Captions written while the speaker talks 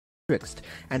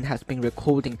and has been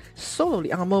recording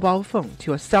solely on a mobile phone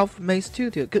to a self-made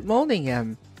studio. Good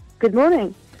morning, Good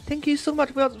morning. Thank you so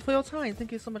much for your time.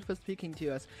 Thank you so much for speaking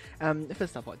to us.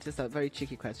 First of all, just a very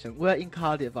cheeky question. Where in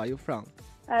Cardiff are you from?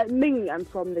 Me, I'm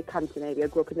from the Canton area. I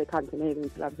grew up in the Canton area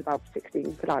until I was about 16,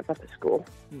 until I was at school.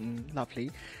 Lovely.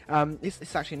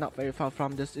 It's actually not very far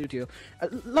from the studio.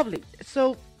 Lovely.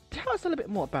 So tell us a little bit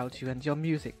more about you and your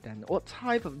music then. What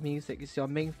type of music is your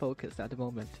main focus at the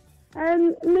moment?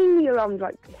 Mainly around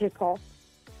like hip-hop.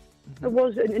 I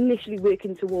was initially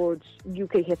working towards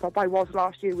UK hip-hop. I was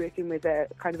last year working with a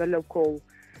kind of a local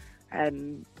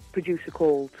producer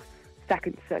called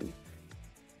Second Son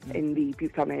in the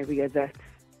Bhutan area that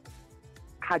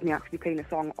had me actually playing a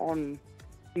song on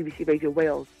BBC Radio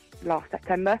Wales last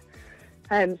September.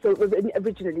 So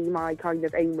originally my kind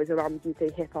of aim was around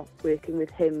UK hip-hop, working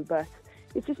with him, but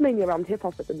it's just mainly around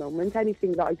hip-hop at the moment.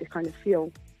 Anything that I just kind of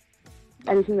feel,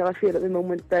 anything that I feel at the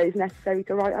moment that is necessary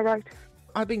to write, I write.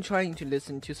 I've been trying to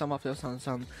listen to some of your songs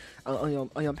on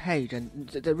your page, and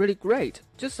they're really great.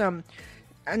 Just I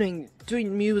mean,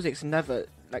 doing music is never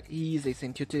like easy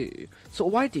thing to do. So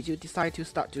why did you decide to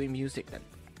start doing music then?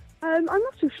 I'm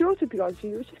not too sure, to be honest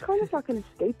with you. It's just kind of like an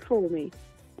escape for me.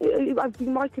 I've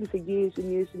been writing for years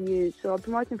and years and years, so I've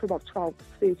been writing for about 12,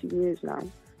 13 years now.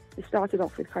 It started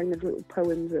off with kind of little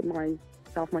poems that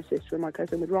myself, my sister and my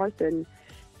cousin would write, and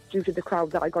due to the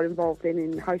crowd that I got involved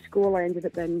in high school, I ended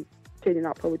up then turning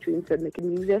that poetry into making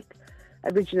music.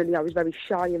 Originally, I was very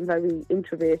shy and very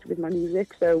introverted with my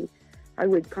music, so I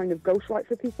would kind of ghostwrite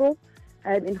for people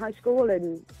in high school,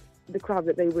 and the crowd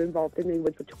that they were involved in, they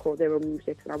would record their own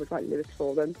music, and I would write lyrics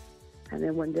for them. And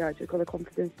then one day I just got the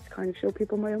confidence to kind of show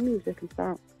people my own music and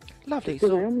start Lovely.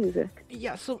 doing my own music.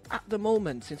 Yeah, so at the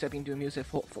moment, since I've been doing music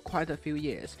for quite a few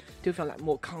years, do you feel like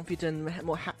more confident,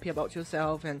 more happy about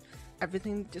yourself, and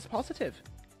everything just positive?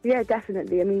 Yeah,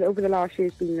 definitely. I mean, over the last year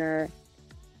has been the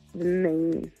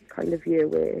main kind of year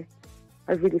where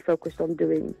I've really focused on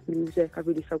doing music. I've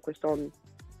really focused on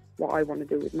what I want to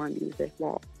do with my music,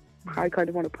 what I kind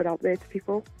of want to put out there to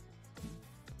people.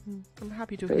 I'm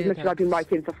happy to So hear as much that. as I've been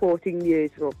writing for 14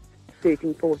 years, or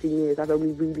 13, 14 years, I've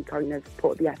only really kind of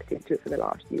put the effort into it for the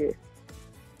last year.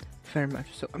 Very much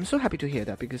so. I'm so happy to hear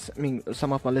that, because I mean,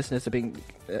 some of my listeners have been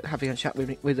having a chat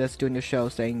with us during the show,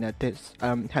 saying that this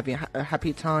having a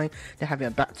happy time, they're having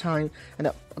a bad time, and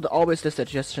always the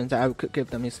suggestions that I could give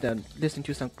them is that listen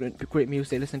to some great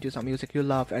music, listen to some music you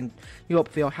love, and you will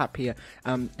feel happier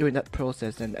during that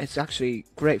process. And it's actually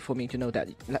great for me to know that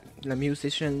the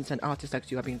musicians and artists like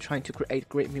you have been trying to create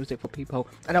great music for people,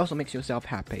 and also makes yourself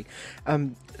happy.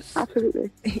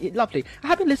 Absolutely. Lovely. I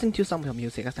have been listening to some of your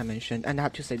music, as I mentioned, and I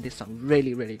have to say this song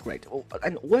really, really great. Oh,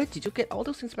 and where did you get all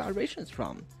those inspirations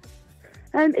from?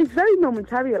 It's very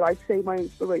momentary, I'd say, my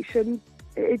inspiration.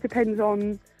 It depends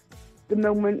on the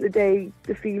moment, the day,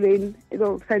 the feeling. It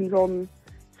all depends on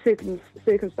certain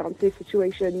circumstances,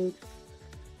 situations.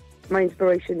 My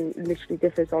inspiration literally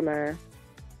differs on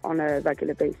a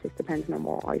regular basis, depending on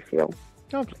what I feel.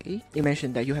 Lovely. You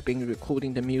mentioned that you have been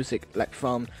recording the music like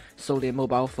from solely a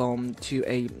mobile phone to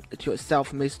a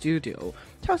self-made studio.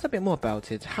 Tell us a bit more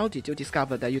about it. How did you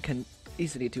discover that you can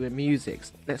easily do music?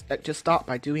 Let's just start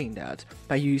by doing that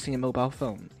by using a mobile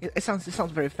phone. It sounds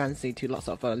very fancy to lots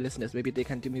of listeners. Maybe they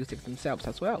can do music themselves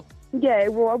as well. Yeah,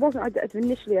 well,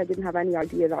 initially I didn't have any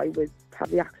idea that I would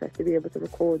have the access to be able to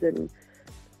record and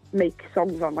make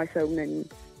songs on my phone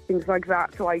and things like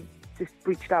that. So I just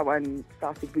reached out and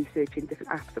started researching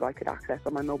different apps that I could access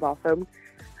on my mobile phone,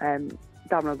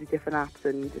 downloaded different apps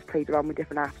and just played around with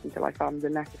different apps until I found the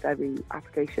necessary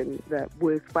application that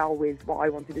worked well with what I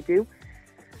wanted to do.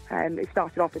 It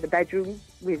started off in the bedroom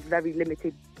with very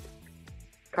limited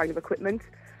kind of equipment,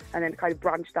 and then kind of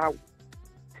branched out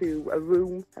to a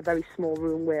room, a very small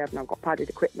room where I've now got padded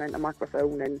equipment, a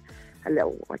microphone and a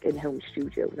little like in-home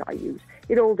studio that I use.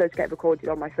 It all does get recorded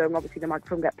on my phone. Obviously the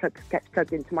microphone gets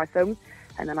plugged into my phone,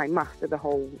 and then I master the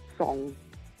whole song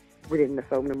within the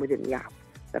phone and within the app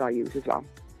that I use as well.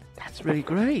 That's really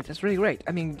great. That's really great.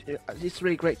 I mean, it's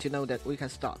really great to know that we can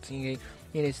start in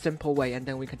a simple way, and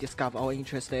then we can discover our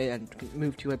interest there and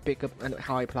move to a bigger and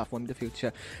higher platform in the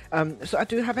future. So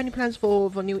do you have any plans for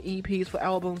new EPs, for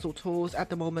albums or tours at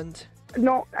the moment?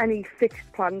 Not any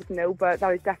fixed plans, no, but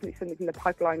that is definitely something in the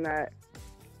pipeline that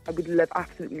I would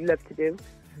absolutely love to do.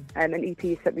 An EP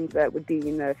is something that would be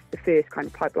in the first kind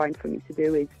of pipeline for me to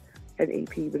do, is an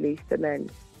EP released, and then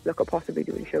look at possibly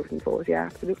doing shows and tours. Yeah,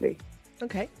 absolutely.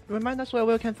 Okay, remind us where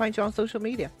we can find you on social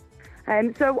media.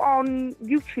 So on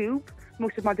YouTube,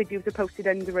 most of my videos are posted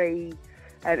under a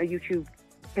YouTube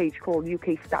page called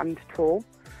UK Stand Tour,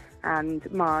 and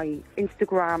my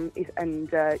Instagram is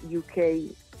under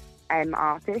UK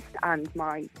Artist, and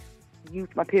my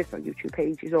personal YouTube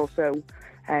page is also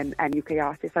UK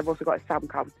Artist. I've also got a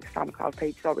SoundCloud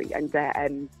page,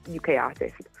 and UK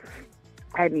Artist.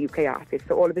 UK Artist.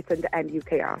 So all of it's under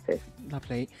UK Artist.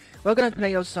 Lovely. We're going to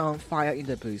play your song Fire in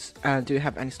the Booth. And do you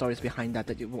have any stories behind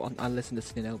that you want our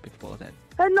listeners to know before then?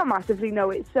 Not massively,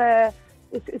 no. It's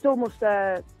almost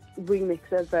a remix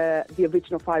of the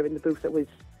original Fire in the Booth that was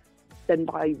done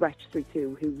by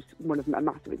Wretch32, who's one of a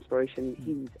massive inspiration.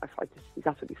 He's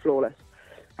absolutely flawless.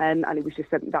 And it was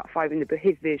just that Fire in the Booth,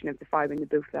 his version of the Fire in the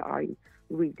Booth that I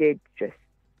redid, just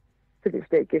to this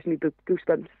day it gives me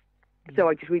goosebumps. So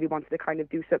I just really wanted to kind of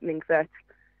do something that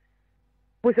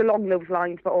was along those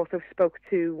lines, but also spoke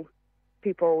to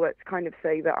people that kind of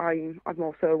say that I'm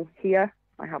also here.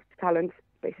 I have talent,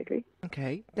 basically.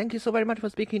 Okay. Thank you so very much for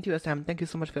speaking to us, Sam. Thank you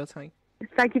so much for your time.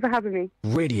 Thank you for having me.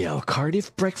 Radio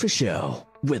Cardiff Breakfast Show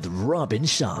with Robin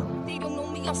Shang. They don't know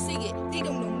me, I'll say it. They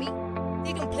don't know me.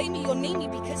 They don't play me or name me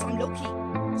because I'm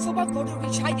low-key. So I've got to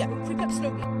reach higher, creep up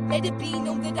slowly. Let it be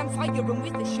known that I'm firing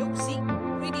with the show. See,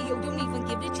 radio don't even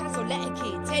give it a chance or let a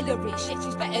kid tell her it. Shit,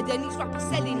 she's better than these rappers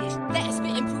selling it. Let her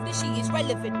spit and prove that she is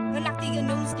relevant. And like the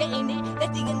unknown's getting it.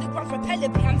 Let the underground repel a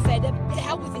bit. I'm fed up. To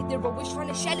hell with it, they're always trying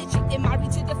to shell a chick. They're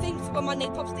married to the things when my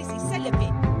name pops, they say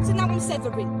celibate. So now I'm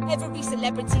severing every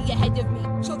celebrity ahead of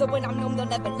me. So that when I'm known, they'll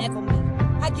never level me.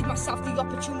 I give myself the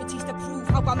opportunities to prove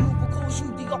how I move will cause you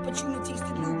the opportunities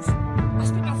to lose. I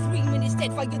spit my 3 minutes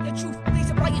dead, fire the truth. Blaze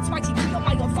a riot's mighty, keep on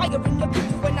my on fire in the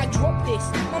booth. When I drop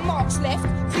this, my marks left,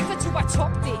 3 for 2 I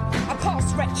topped it. I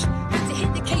passed Wretch, had to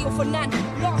hit the KO for Nan.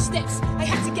 Last steps, I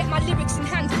had to get my lyrics in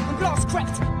hand and blast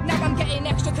crept. Now I'm getting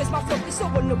extra cause my flow is so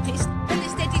unnoticed. And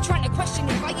it's steady trying to question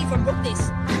if I even wrote this.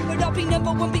 But I'll be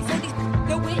number one before these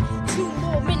know it. 2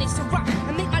 more minutes to rap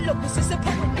and make my locus as a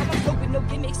poet. Now I'm flowing, no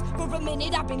gimmicks. For a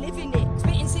minute I've been living it,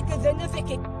 spitting sicker than the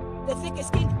thicker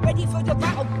skin, ready for the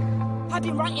battle. I've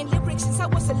been writing lyrics since I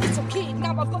was a little kid.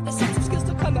 Now I've got the sense of skills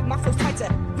to come at my flows tighter.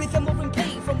 Rhythm or in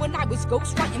pain from when I was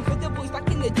ghost writing for the boys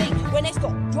back in the day. When I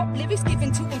stopped, drop lyrics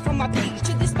given to them from my page.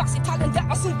 To this massive talent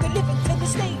that I soon delivered to the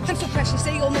stage. I'm so precious,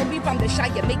 they all know me from the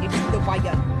Shire, make it through the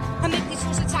wire. I make these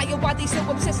fools attire, why they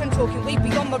so obsessed, I'm talking way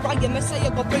beyond Mariah.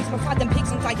 Messiah got brains, my father and pigs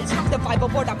and diets. Half the vibe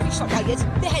of what I preach on riots.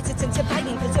 They're hesitant to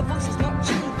buying cause the voice is not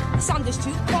tuned. The sound is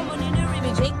too common in her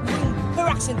image ain't room. Her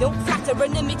accent don't flatter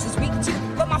and the mix is weak too.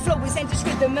 But my flow is endless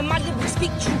rhythm and my lyrics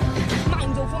speak true.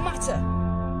 Mind over matter.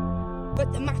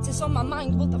 But the matters on my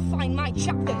mind will define my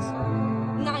chapters.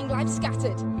 9 lives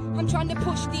scattered. I'm trying to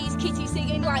push these kitties, they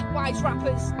ain't like wise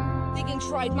rappers. They ain't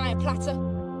tried my platter.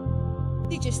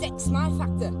 They just X my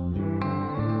factor.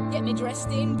 Get me dressed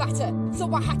in batter.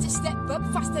 So I had to step up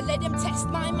faster, let them test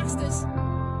my masters.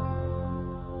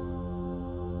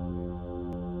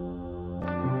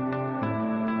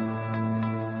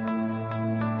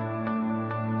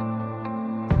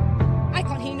 I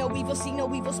can't hear no evil, see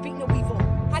no evil, speak no evil.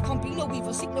 I can't be no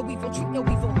evil, seek no evil, treat no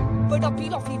evil. But I'll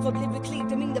beat off evil lyrically,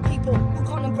 demean the people who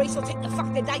can't embrace or take the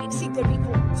fact that I exceed their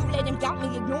equal. So let them doubt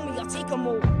me, ignore me, I'll take them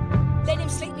all. Let them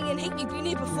slate me and hate me, been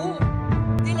here before.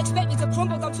 They'll expect me to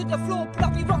crumble down to the floor, but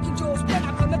I'll be rocking jaws when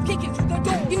I come up kicking through the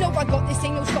door. You know I got this,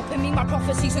 ain't no stopping me, my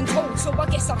prophecies untold. So I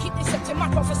guess I'll keep this up till my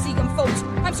prophecy unfolds.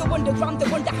 I'm so underground, they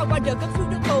wonder how I dug up through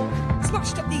the cold.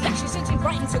 Smashed up the ashes and turned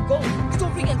right into gold.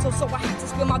 Story untold, so I had to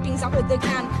spill my beans out of the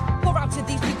can. Pour out to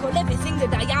these people everything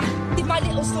that I am. Give my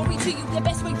little story to you the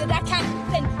best way that I can.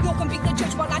 Then you can be the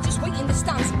judge while I just wait in the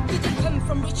stands. Didn't come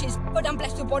from riches, but I'm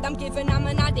blessed with what I'm given, I'm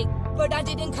an addict. But I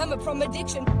didn't come up from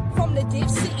addiction, from the div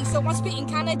city, so I'm spitting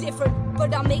kinda different.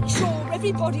 But I make sure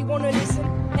everybody wanna listen.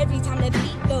 Every time the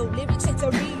beat low, lyrics set to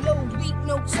reload, weak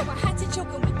notes, so I had to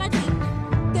choke 'em with my deep.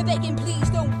 They're begging please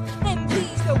don't, and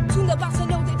please don't. Soon they're about to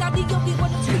know that I'm the only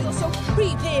one that's real. So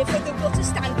prepare for the world to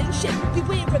stand and shake.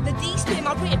 Beware of the D-spin,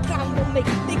 my red plan will make.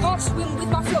 They can't swim with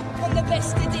my flow on the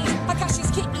best of days. I catch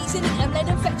these kitties in it and let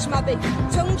them fetch my bait.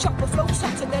 Tongue chopper flows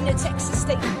hotter than a Texas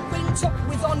state. Ring top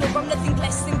with honor, I'm nothing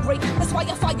less than great. That's why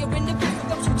I fire in the